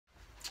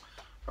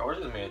Bro,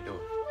 what's this man doing?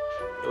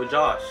 Yo,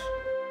 Josh.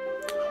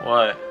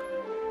 What?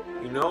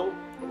 You know,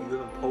 you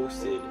haven't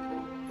posted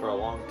for a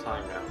long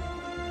time now.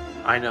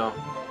 I know.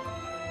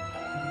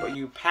 But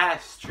you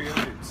passed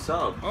 300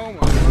 subs. Oh my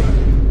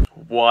god.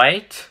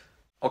 What?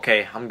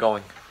 Okay, I'm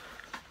going.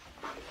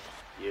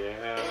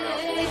 Yeah.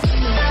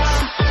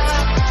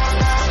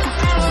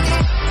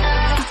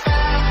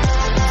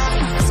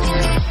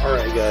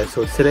 Alright guys,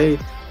 so today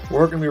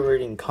we're going to be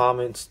reading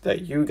comments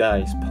that you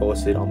guys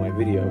posted on my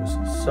videos.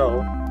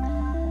 So,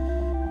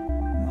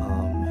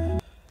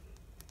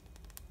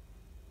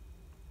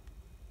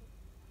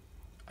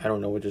 I don't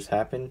know what just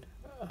happened.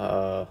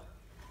 Okay,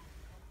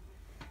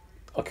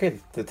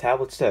 the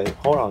tablet's dead.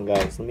 Hold on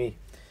guys,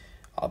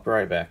 I'll be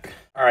right back.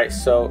 Alright,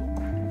 so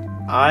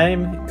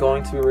I'm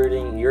going to be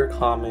reading your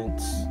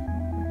comments.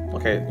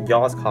 Okay,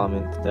 y'all's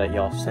comment that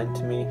y'all sent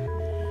to me.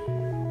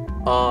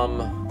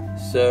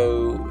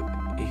 So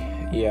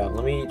yeah,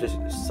 let me just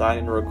sign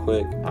in real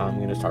quick. I'm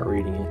gonna start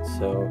reading it.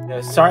 So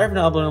yeah, sorry for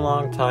not uploading a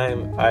long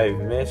time.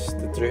 I've missed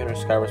the 300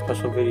 subscriber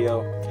special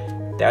video.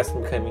 That's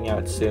gonna be coming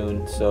out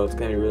soon, so it's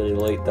gonna be really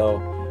late though.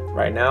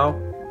 Right now,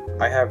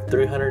 I have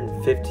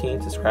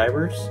 315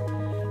 subscribers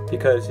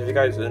because if you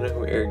guys don't know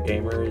who Eric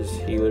Gamer is,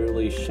 he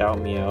literally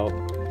shouted me out,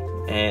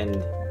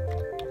 and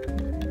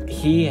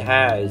he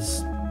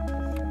has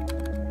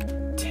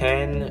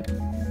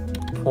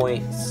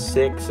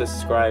 10.6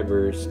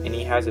 subscribers, and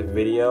he has a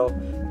video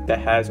that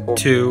has over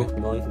 2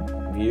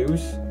 million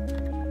views,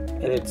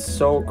 and it's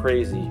so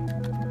crazy.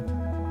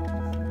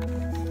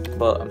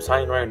 But I'm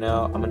signing right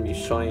now. I'm gonna be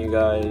showing you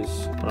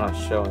guys, I'm not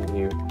showing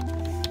you,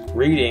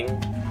 reading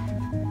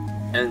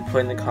and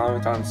putting the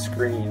comments on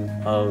screen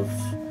of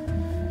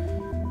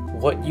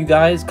what you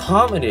guys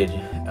commented.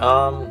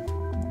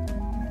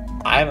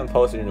 I haven't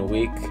posted in a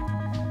week.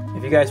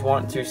 If you guys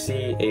want to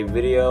see a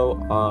video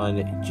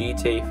on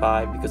GTA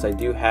 5, because I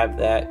do have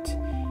that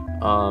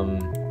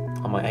on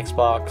my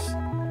Xbox,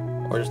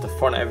 or just a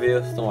Fortnite video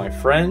with my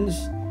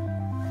friends,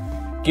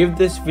 give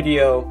this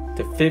video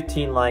to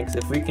 15 likes.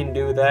 If we can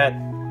do that,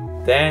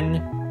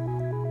 then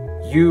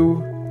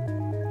you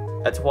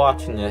that's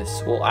watching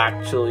this will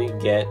actually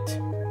get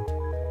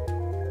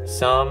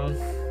some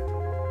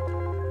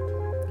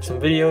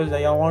videos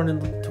that y'all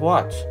wanted to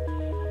watch.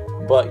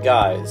 But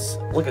guys,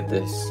 look at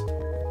this.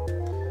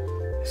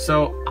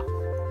 So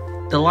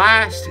the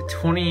last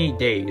 28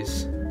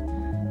 days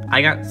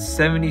I got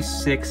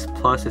 76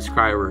 plus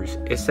subscribers.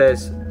 It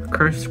says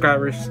current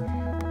subscribers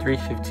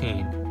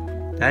 315.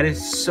 That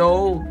is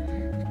so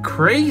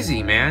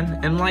crazy, man.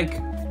 And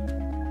like,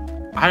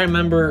 I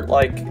remember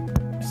like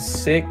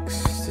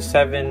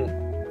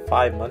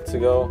 5 months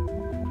ago,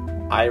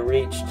 I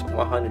reached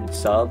 100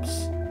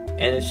 subs,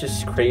 and it's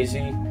just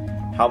crazy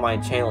how my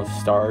channel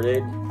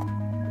started.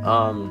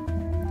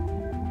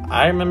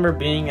 I remember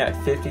being at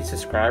 50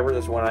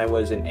 subscribers when I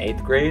was in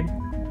 8th grade,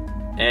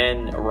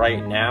 and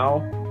right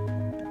now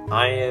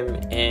I am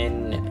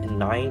in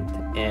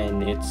 9th,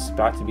 and it's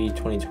about to be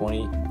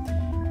 2020.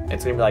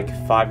 It's gonna be like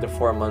 5 to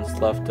 4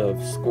 months left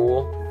of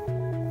school,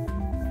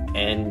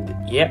 and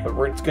yeah,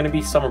 it's gonna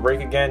be summer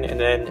break again, and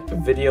then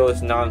video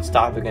is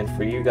non-stop again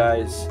for you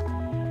guys.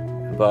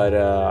 But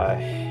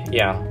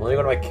yeah, let me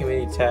go to my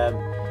community tab,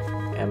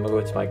 and I'm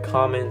gonna go to my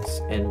comments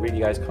and read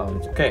you guys'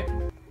 comments. Okay.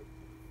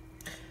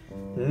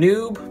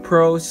 Noob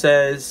Pro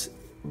says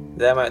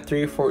that I'm at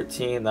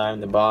 314, that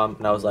I'm the bomb,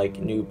 and I was like,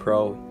 Noob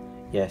Pro,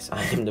 yes,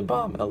 I am the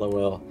bomb,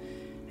 lol.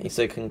 And he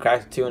said,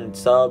 congrats to 200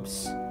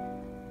 subs.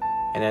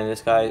 And then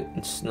this guy,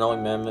 Snowy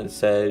Amendment,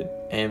 said,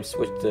 and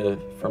switched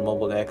from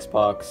mobile to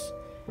Xbox.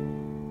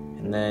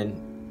 And then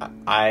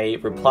I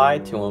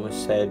replied to him and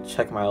said,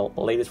 check my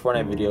latest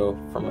Fortnite video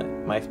from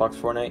my Xbox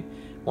Fortnite.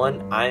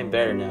 I am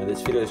better now.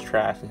 This video is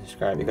trash, and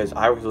subscribe, because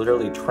I was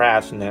literally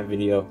trash in that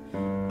video.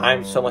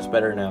 I'm so much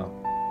better now.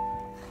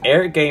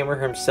 Eric Gamer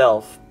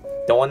himself,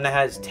 the one that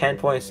has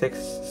 10.6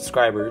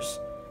 subscribers,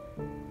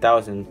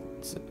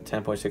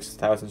 10.6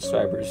 thousand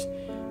subscribers,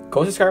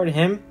 go subscribe to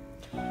him.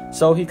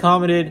 So he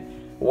commented,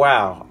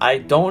 wow, I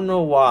don't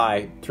know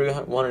why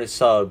 300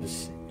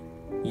 subs,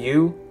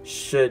 you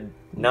should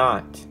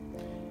not,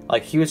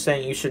 like he was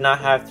saying, you should not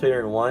have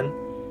 301.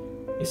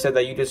 He said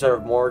that you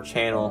deserve more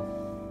channel.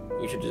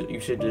 You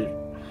should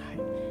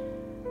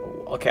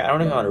okay, I don't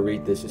know how to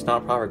read this. It's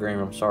not proper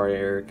grammar. I'm sorry,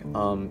 Eric.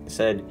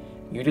 Said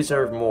you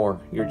deserve more.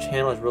 Your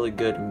channel is really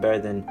good and better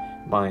than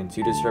mine. So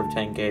you deserve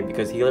 10K,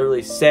 because he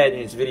literally said in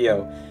his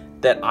video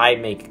that I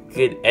make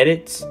good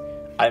edits,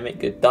 I make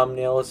good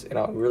thumbnails, and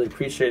I really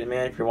appreciate it,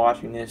 man. If you're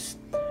watching this,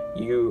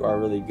 you are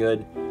really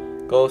good.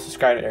 Go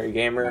subscribe to Eric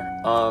Gamer.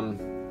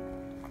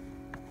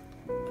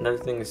 Another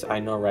thing is, I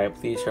know, right?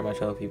 Please share my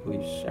channel with people.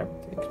 Please share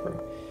things, bro.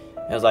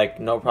 And I was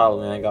like, no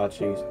problem, man. I got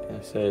you. And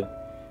I said,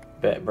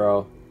 bet,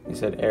 bro. He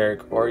said,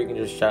 Eric, or you can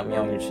just shout me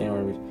out on your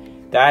channel.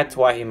 That's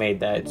why he made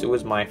that. It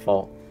was my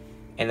fault.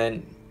 And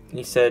then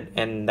he said,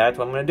 and that's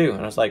what I'm gonna do.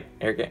 And I was like,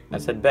 Eric, I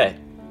said, bet.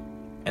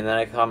 And then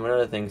I commented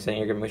another thing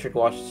saying, Eric, make sure to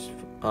watch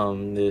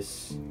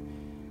this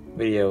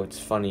video. It's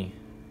funny.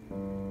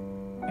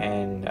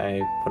 And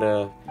I put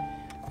a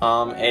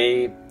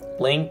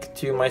link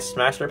to my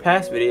Smash or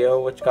Pass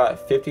video, which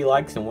got 50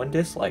 likes and 1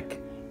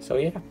 dislike. So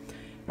yeah.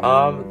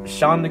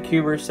 Sean the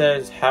Cuber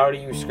says, how do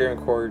you screen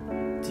record?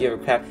 Do you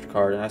have a capture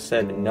card? And I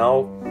said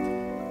no.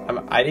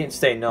 I didn't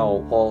say no.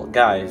 Well,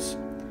 guys,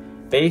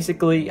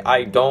 basically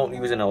I don't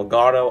use an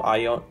Elgato.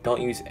 I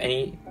don't use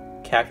any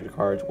capture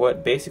cards.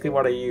 What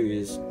I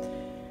use,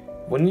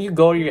 when you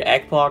go to your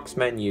Xbox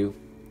menu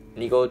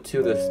and you go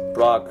to the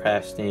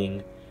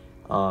broadcasting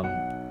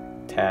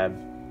tab,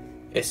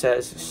 it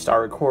says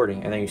start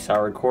recording, and then you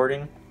start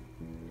recording,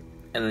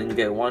 and then you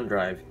get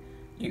OneDrive.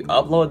 You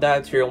upload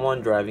that to your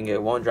OneDrive and get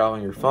OneDrive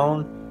on your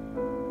phone,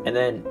 and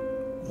then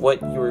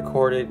what you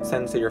recorded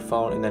sends to your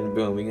phone, and then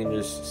boom, you can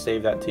just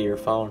save that to your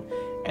phone,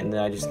 and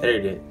then I just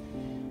edit it.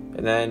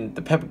 And then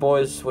the Pepper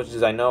Boys, which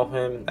is, I know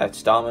him,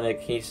 that's Dominic,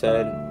 he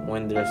said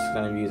when there's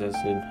gonna views, I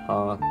said,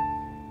 huh.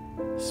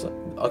 So,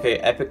 okay,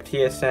 Epic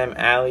TSM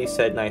Ali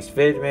said, nice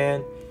vid,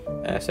 man.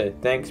 And I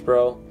said, thanks,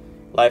 bro.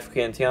 Life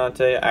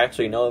Cantiante, I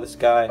actually know this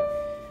guy.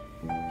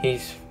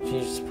 He's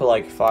just put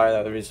like fire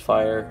that was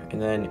fire.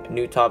 And then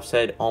New Top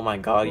said, oh my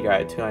god, you're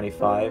at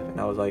 295. And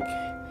I was like,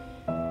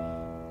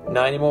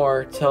 not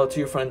anymore. Tell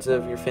 2 friends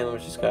of your family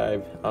to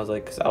subscribe. I was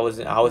like, cause I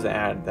wasn't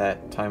at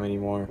that time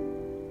anymore.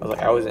 I was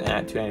like, I wasn't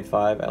at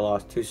 295. I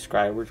lost 2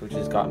 subscribers, which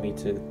has got me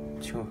to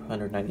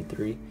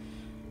 293.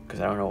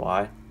 Cause I don't know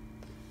why.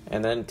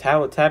 And then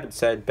Tablet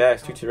said,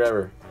 best YouTube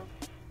ever.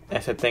 And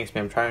I said, thanks,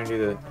 man. I'm trying to do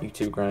the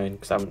YouTube grind,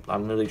 because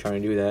I'm really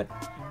trying to do that.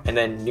 And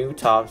then New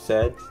Top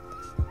said,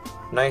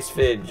 nice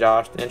vid,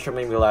 Josh. The intro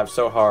made me laugh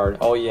so hard.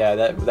 Oh yeah,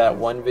 that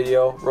one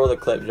video. Roll the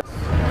clip, Josh. I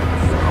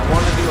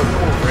want to do a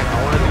cool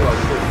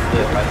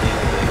flip at the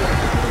end of the video.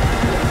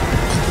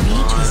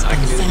 I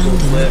can do the cool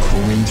flip.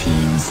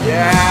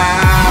 Yeah,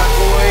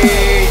 boy.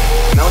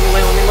 Now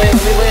let me land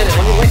it.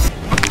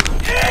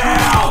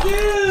 Yeah,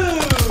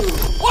 dude.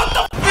 What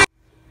the?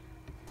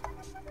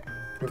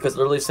 Because it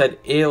literally said,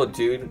 ew,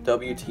 dude,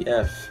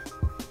 WTF.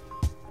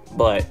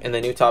 But, and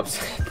then New Top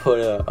put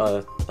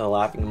a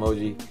laughing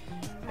emoji.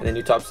 And then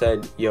New Top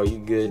said, yo, you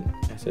good?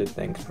 I said,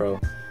 thanks, bro.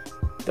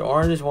 The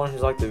orange is one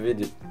who's like the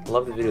video.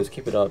 Love the videos,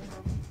 keep it up.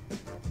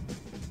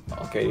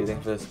 Okay, dude,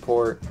 thanks for the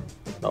support.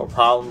 No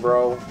problem,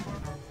 bro.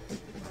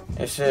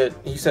 He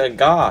said,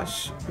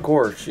 gosh,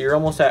 Gorsh, you're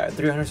almost at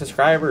 300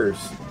 subscribers.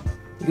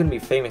 You're gonna be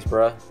famous,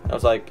 bro. I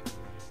was like,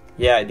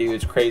 yeah, dude,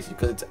 it's crazy,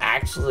 because it's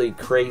actually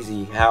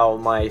crazy how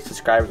my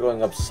subscribers are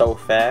going up so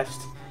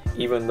fast.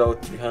 Even though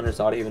 300 is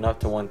not even up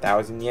to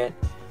 1,000 yet,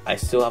 I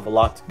still have a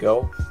lot to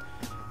go.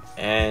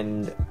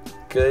 And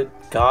Good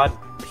God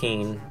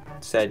Peen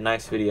said,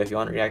 nice video. If you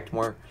want to react to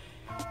more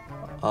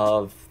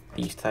of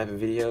these type of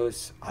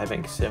videos, I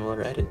make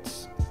similar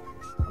edits.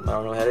 I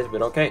don't know what that is,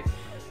 but okay.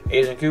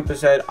 Asian Koopa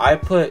said, I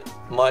put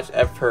much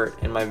effort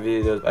in my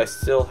videos. I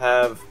still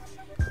have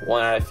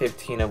 1 out of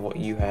 15 of what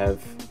you have.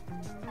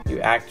 You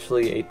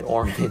actually ate the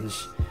orange.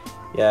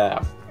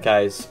 Yeah,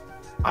 guys,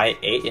 I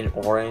ate an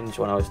orange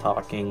when I was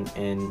talking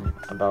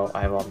about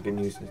I have all the good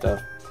news and stuff.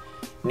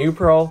 New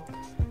Pro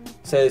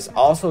says,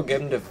 also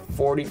give him to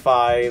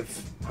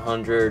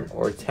 4,500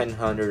 or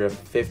 1,000 or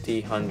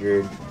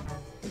 5,000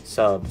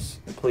 subs.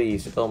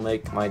 Please, it'll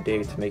make my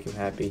day to make him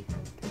happy.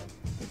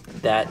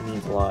 That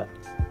means a lot.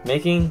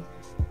 Making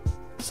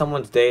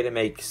someone's day to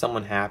make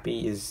someone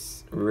happy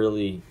is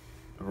really,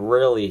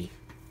 really,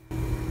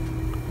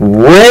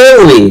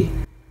 really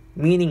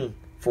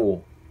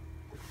meaningful.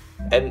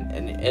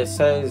 And it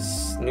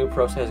says, New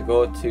Pro says,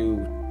 go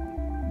to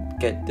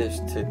get this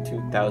to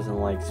 2,000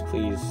 likes,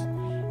 please,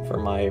 for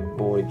my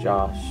boy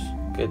Josh.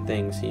 Good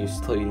things, he's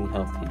still eating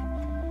healthy.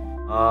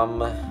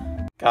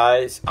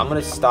 Guys, I'm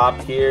gonna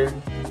stop here.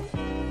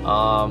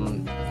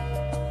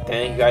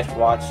 Thank you guys for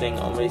watching.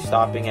 I'm gonna be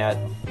stopping at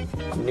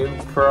New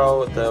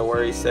Pro,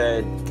 where he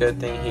said, good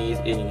thing he's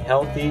eating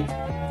healthy.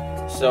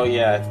 So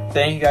yeah,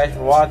 thank you guys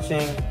for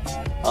watching.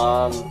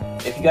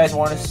 If you guys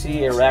want to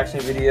see a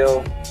reaction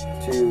video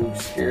to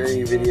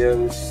scary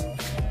videos,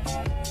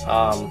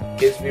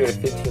 give this video to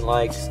 15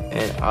 likes,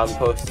 and I'll be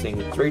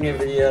posting 3 new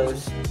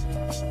videos,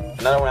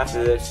 another one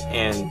after this,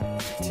 and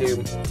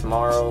 2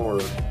 tomorrow,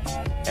 or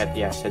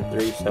I said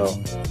 3, so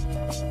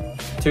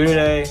 2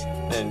 today,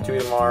 and 2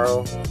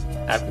 tomorrow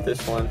after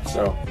this one.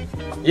 So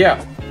yeah,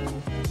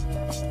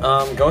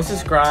 go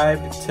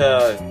subscribe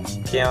to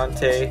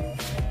Keontae.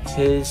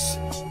 His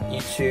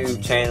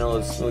YouTube channel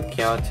is Smooth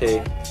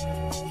Keontae.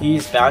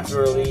 He's about to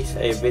release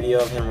a video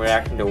of him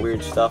reacting to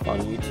weird stuff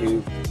on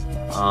YouTube.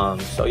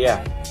 So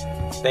yeah,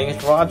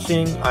 thanks for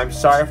watching. I'm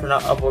sorry for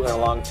not uploading in a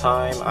long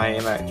time. I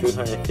am at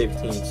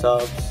 215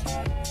 subs,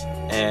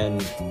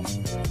 and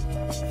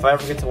if I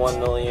ever get to 1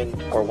 million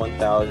or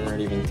 1,000 or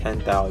even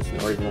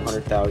 10,000 or even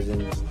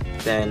 100,000,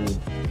 then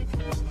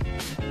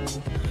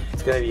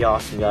it's gonna be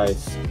awesome,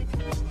 guys.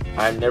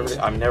 I'm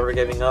never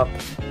giving up.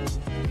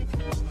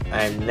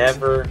 I'm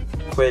never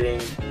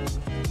quitting.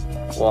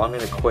 Well, I'm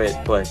gonna quit,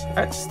 but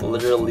that's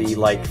literally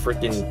like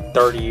freaking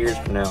 30 years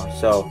from now,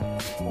 so,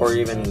 or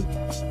even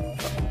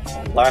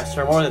last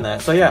or more than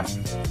that. So yeah,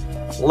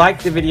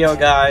 like the video,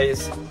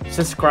 guys,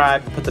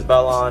 subscribe, put the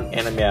bell on,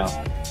 and I'm out.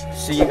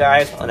 See you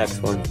guys on the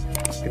next one.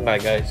 Goodbye,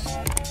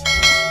 guys.